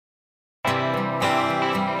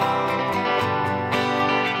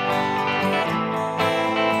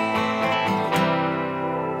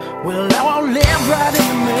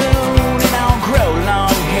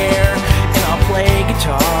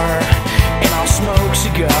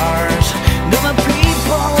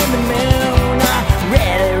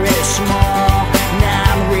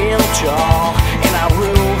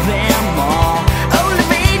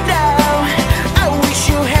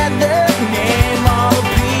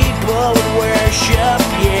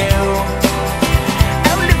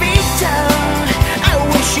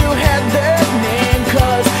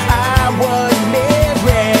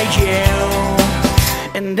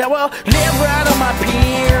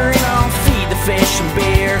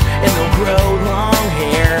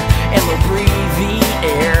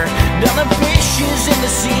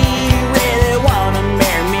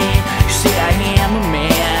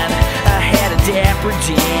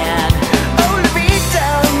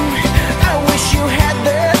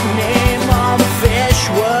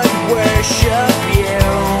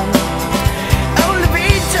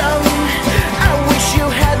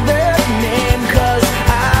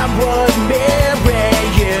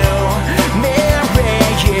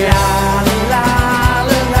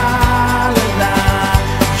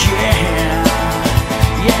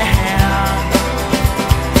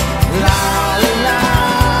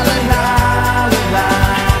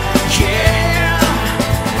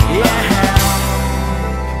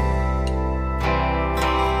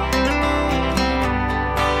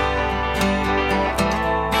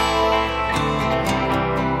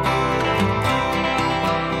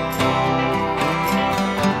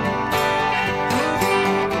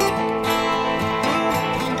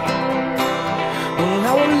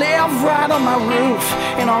myself right on my roof,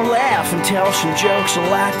 and I'll laugh and tell some jokes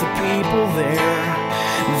like the people there.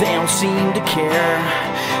 They don't seem to care.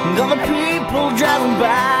 And other people driving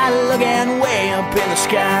by, looking way up in the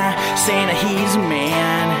sky, saying that he's a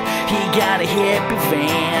man, he got a hippie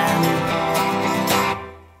van.